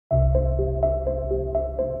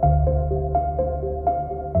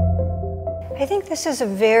I think this is a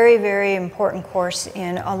very, very important course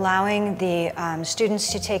in allowing the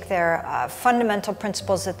students to take their fundamental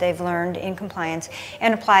principles that they've learned in compliance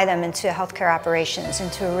and apply them into healthcare operations,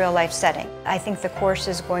 into a real-life setting. I think the course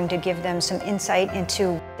is going to give them some insight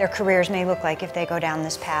into their careers may look like if they go down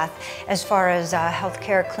this path, as far as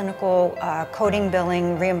healthcare, clinical, coding,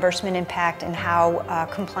 billing, reimbursement impact, and how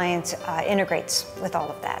compliance integrates with all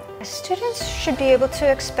of that. Students should be able to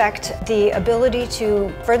expect the ability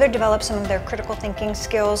to further develop some of their critical thinking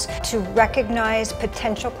skills, to recognize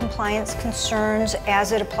potential compliance concerns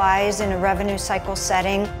as it applies in a revenue cycle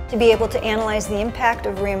setting, to be able to analyze the impact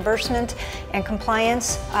of reimbursement and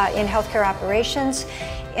compliance in healthcare operations,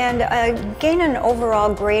 and gain an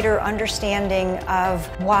overall greater understanding of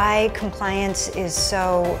why compliance is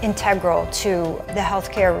so integral to the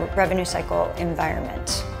healthcare revenue cycle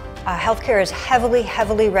environment. Healthcare is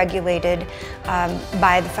heavily regulated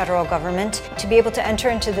by the federal government. To be able to enter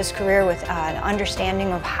into this career with an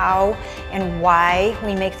understanding of how and why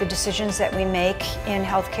we make the decisions that we make in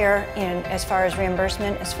healthcare, as far as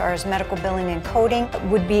reimbursement, as far as medical billing and coding,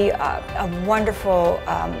 would be a wonderful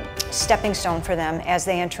stepping stone for them as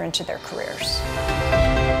they enter into their careers.